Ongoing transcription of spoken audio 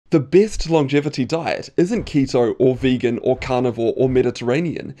The best longevity diet isn't keto or vegan or carnivore or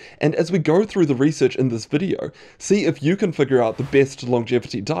Mediterranean, and as we go through the research in this video, see if you can figure out the best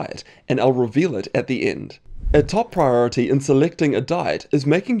longevity diet, and I'll reveal it at the end. A top priority in selecting a diet is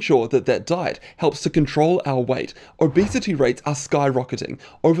making sure that that diet helps to control our weight. Obesity rates are skyrocketing.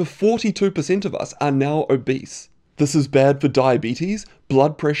 Over 42% of us are now obese. This is bad for diabetes,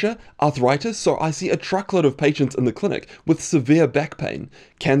 blood pressure, arthritis, so I see a truckload of patients in the clinic with severe back pain,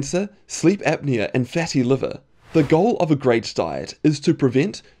 cancer, sleep apnea, and fatty liver. The goal of a great diet is to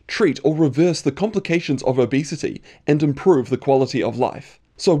prevent, treat, or reverse the complications of obesity and improve the quality of life.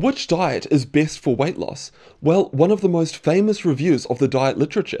 So which diet is best for weight loss? Well, one of the most famous reviews of the diet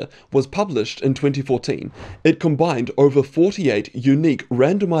literature was published in 2014. It combined over 48 unique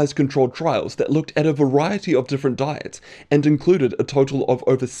randomized controlled trials that looked at a variety of different diets and included a total of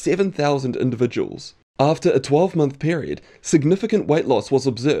over 7,000 individuals. After a 12-month period, significant weight loss was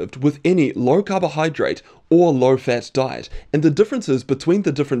observed with any low-carbohydrate or low-fat diet, and the differences between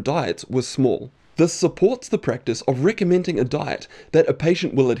the different diets were small. This supports the practice of recommending a diet that a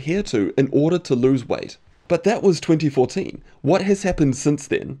patient will adhere to in order to lose weight. But that was 2014. What has happened since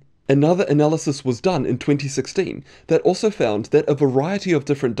then? Another analysis was done in 2016 that also found that a variety of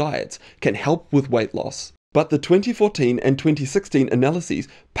different diets can help with weight loss. But the 2014 and 2016 analyses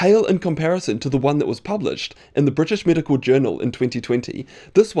pale in comparison to the one that was published in the British Medical Journal in 2020.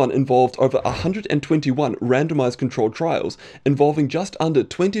 This one involved over 121 randomized controlled trials involving just under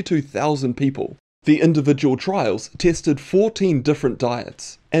 22,000 people. The individual trials tested 14 different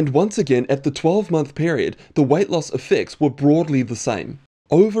diets. And once again, at the 12-month period, the weight loss effects were broadly the same.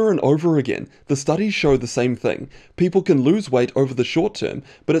 Over and over again, the studies show the same thing. People can lose weight over the short term,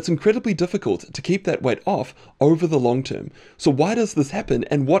 but it's incredibly difficult to keep that weight off over the long term. So why does this happen,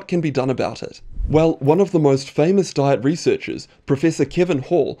 and what can be done about it? Well, one of the most famous diet researchers, Professor Kevin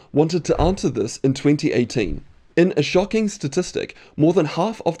Hall, wanted to answer this in 2018. In a shocking statistic, more than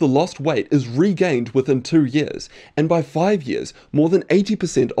half of the lost weight is regained within 2 years, and by 5 years, more than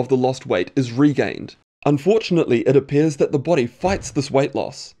 80% of the lost weight is regained. Unfortunately, it appears that the body fights this weight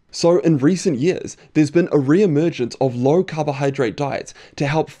loss. So in recent years, there's been a re-emergence of low-carbohydrate diets to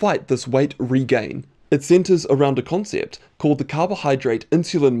help fight this weight regain. It centers around a concept called the carbohydrate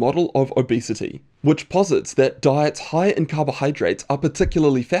insulin model of obesity, which posits that diets high in carbohydrates are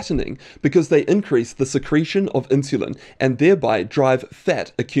particularly fattening because they increase the secretion of insulin and thereby drive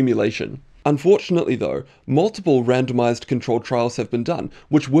fat accumulation. Unfortunately though, multiple randomized controlled trials have been done,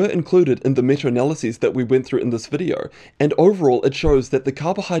 which were included in the meta-analyses that we went through in this video, and overall it shows that the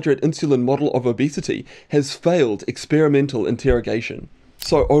carbohydrate insulin model of obesity has failed experimental interrogation.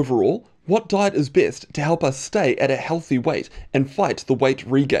 So overall, what diet is best to help us stay at a healthy weight and fight the weight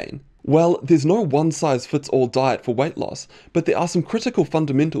regain? Well, there's no one-size-fits-all diet for weight loss, but there are some critical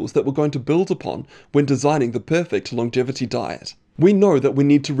fundamentals that we're going to build upon when designing the perfect longevity diet. We know that we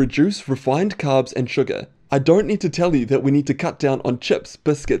need to reduce refined carbs and sugar. I don't need to tell you that we need to cut down on chips,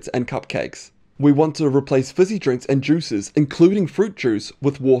 biscuits, and cupcakes. We want to replace fizzy drinks and juices, including fruit juice,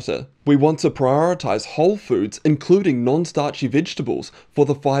 with water. We want to prioritize whole foods, including non-starchy vegetables, for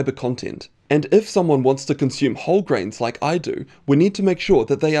the fiber content. And if someone wants to consume whole grains like I do, we need to make sure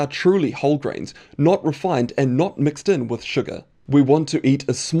that they are truly whole grains, not refined and not mixed in with sugar. We want to eat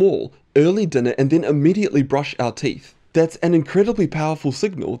a small, early dinner and then immediately brush our teeth. That's an incredibly powerful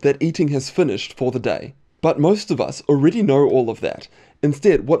signal that eating has finished for the day. But most of us already know all of that.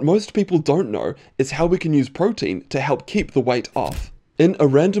 Instead, what most people don't know is how we can use protein to help keep the weight off. In a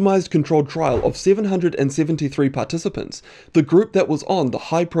randomized controlled trial of 773 participants, the group that was on the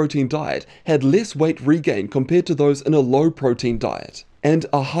high-protein diet had less weight regain compared to those in a low-protein diet. And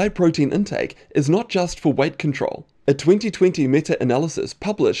a high-protein intake is not just for weight control. A 2020 meta-analysis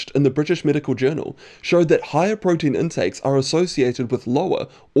published in the British Medical Journal showed that higher protein intakes are associated with lower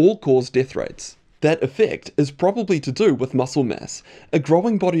all-cause death rates. That effect is probably to do with muscle mass. A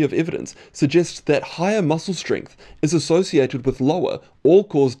growing body of evidence suggests that higher muscle strength is associated with lower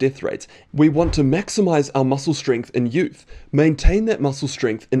all-cause death rates. We want to maximize our muscle strength in youth, maintain that muscle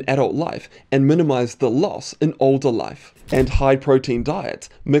strength in adult life, and minimize the loss in older life. And high-protein diets,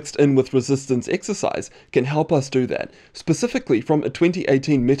 mixed in with resistance exercise, can help us do that. Specifically from a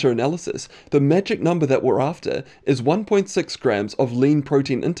 2018 meta-analysis, the magic number that we're after is 1.6 grams of lean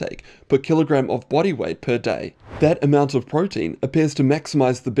protein intake per kilogram of body weight per day. That amount of protein appears to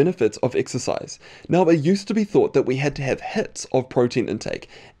maximize the benefits of exercise. Now, it used to be thought that we had to have hits of protein intake,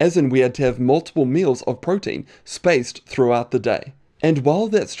 as in we had to have multiple meals of protein spaced throughout the day. And while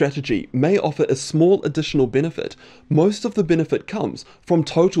that strategy may offer a small additional benefit, most of the benefit comes from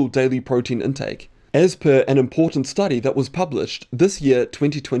total daily protein intake. as per an important study that was published this year,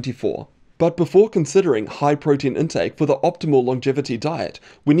 2024. But before considering high protein intake for the optimal longevity diet,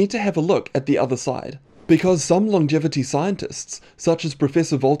 we need to have a look at the other side. Because some longevity scientists, such as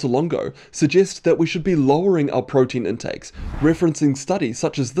Professor Walter Longo, suggest that we should be lowering our protein intakes, referencing studies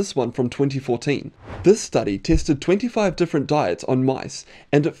such as this one from 2014. This study tested 25 different diets on mice,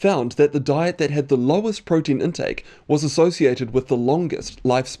 and it found that the diet that had the lowest protein intake was associated with the longest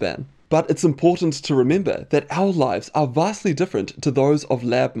lifespan. But it's important to remember that our lives are vastly different to those of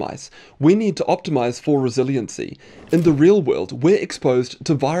lab mice. We need to optimize for resiliency. In the real world, we're exposed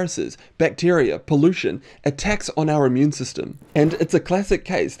to viruses, bacteria, pollution, attacks on our immune system. And it's a classic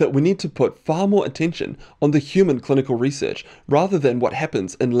case that we need to put far more attention on the human clinical research rather than what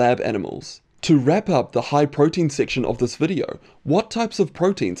happens in lab animals. To wrap up the high protein section of this video, what types of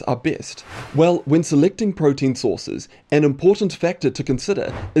proteins are best? Well, when selecting protein sources, an important factor to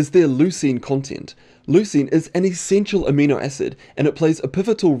consider is their leucine content. Leucine is an essential amino acid, and it plays a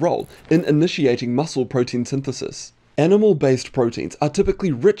pivotal role in initiating muscle protein synthesis. Animal-based proteins are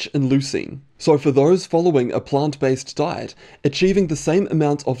typically rich in leucine, so for those following a plant-based diet, achieving the same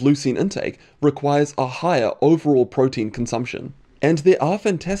amount of leucine intake requires a higher overall protein consumption. And there are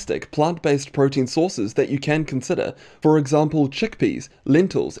fantastic plant-based protein sources that you can consider, for example chickpeas,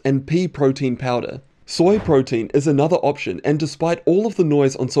 lentils, and pea protein powder. Soy protein is another option, and despite all of the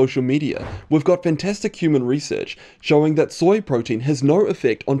noise on social media, we've got fantastic human research showing that soy protein has no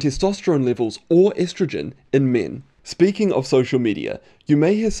effect on testosterone levels or estrogen in men. Speaking of social media, you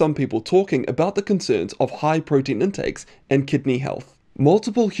may hear some people talking about the concerns of high protein intakes and kidney health.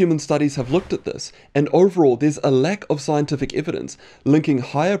 Multiple human studies have looked at this, and overall there's a lack of scientific evidence linking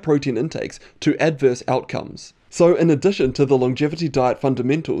higher protein intakes to adverse outcomes. So in addition to the longevity diet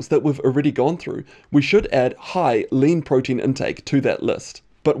fundamentals that we've already gone through, we should add high lean protein intake to that list.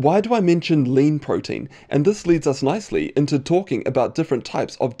 But why do I mention lean protein? And this leads us nicely into talking about different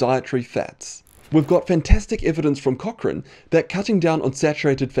types of dietary fats. We've got fantastic evidence from Cochrane that cutting down on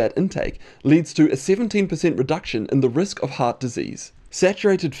saturated fat intake leads to a 17% reduction in the risk of heart disease.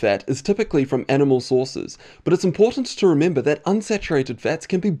 Saturated fat is typically from animal sources, but it's important to remember that unsaturated fats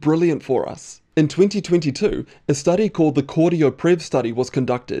can be brilliant for us. In 2022, a study called the CardioPrev study was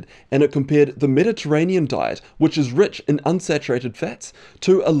conducted, and it compared the Mediterranean diet, which is rich in unsaturated fats,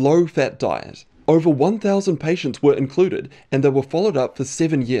 to a low-fat diet. Over 1,000 patients were included, and they were followed up for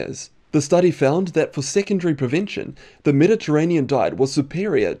 7 years. The study found that for secondary prevention, the Mediterranean diet was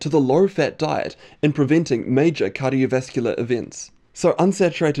superior to the low-fat diet in preventing major cardiovascular events. So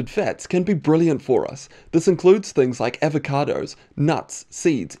unsaturated fats can be brilliant for us. This includes things like avocados, nuts,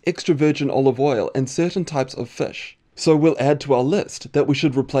 seeds, extra virgin olive oil, and certain types of fish. So we'll add to our list that we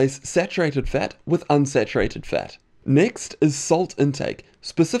should replace saturated fat with unsaturated fat. Next is salt intake,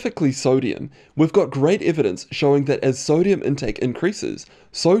 specifically sodium. We've got great evidence showing that as sodium intake increases,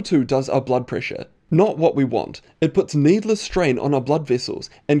 so too does our blood pressure. Not what we want. It puts needless strain on our blood vessels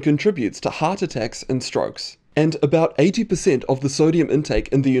and contributes to heart attacks and strokes. And about 80% of the sodium intake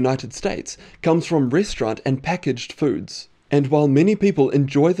in the United States comes from restaurant and packaged foods. And while many people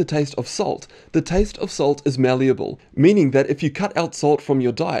enjoy the taste of salt, the taste of salt is malleable, meaning that if you cut out salt from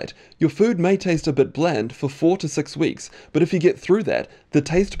your diet, your food may taste a bit bland for 4 to 6 weeks, but if you get through that, the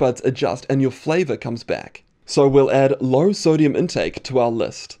taste buds adjust and your flavor comes back. So we'll add low sodium intake to our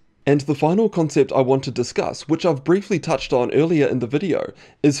list. And the final concept I want to discuss, which I've briefly touched on earlier in the video,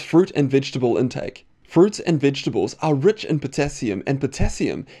 is fruit and vegetable intake. Fruits and vegetables are rich in potassium, and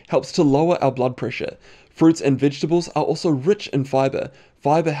potassium helps to lower our blood pressure. Fruits and vegetables are also rich in fiber.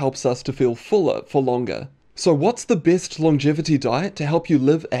 Fiber helps us to feel fuller for longer. So what's the best longevity diet to help you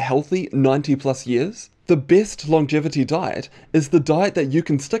live a healthy 90 plus years? The best longevity diet is the diet that you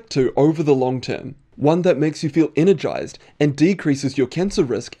can stick to over the long term. One that makes you feel energized and decreases your cancer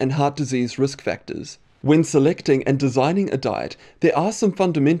risk and heart disease risk factors. When selecting and designing a diet, there are some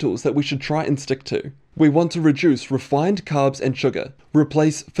fundamentals that we should try and stick to. We want to reduce refined carbs and sugar,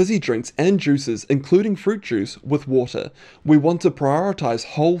 replace fizzy drinks and juices including fruit juice with water. We want to prioritize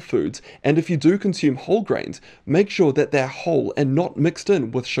whole foods, and if you do consume whole grains, make sure that they're whole and not mixed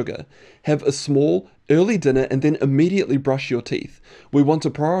in with sugar. Have a small, early dinner and then immediately brush your teeth. We want to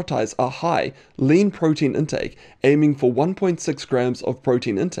prioritize a high, lean protein intake, aiming for 1.6 grams of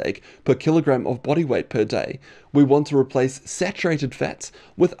protein intake per kilogram of body weight per day. We want to replace saturated fats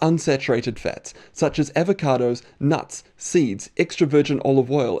with unsaturated fats, such as avocados, nuts, seeds, extra virgin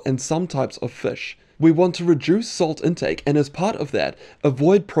olive oil, and some types of fish. We want to reduce salt intake, and as part of that,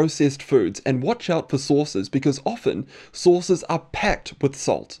 avoid processed foods and watch out for sauces because often sauces are packed with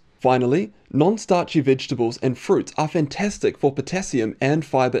salt. Finally, Non-starchy vegetables and fruits are fantastic for potassium and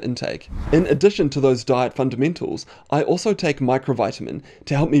fiber intake. In addition to those diet fundamentals, I also take microvitamin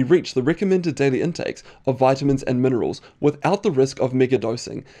to help me reach the recommended daily intakes of vitamins and minerals without the risk of mega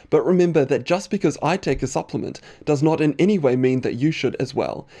dosing. But remember that just because I take a supplement does not in any way mean that you should as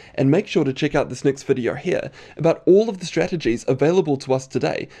well. And make sure to check out this next video here about all of the strategies available to us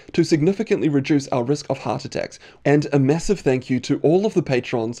today to significantly reduce our risk of heart attacks. And a massive thank you to all of the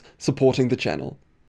patrons supporting the channel.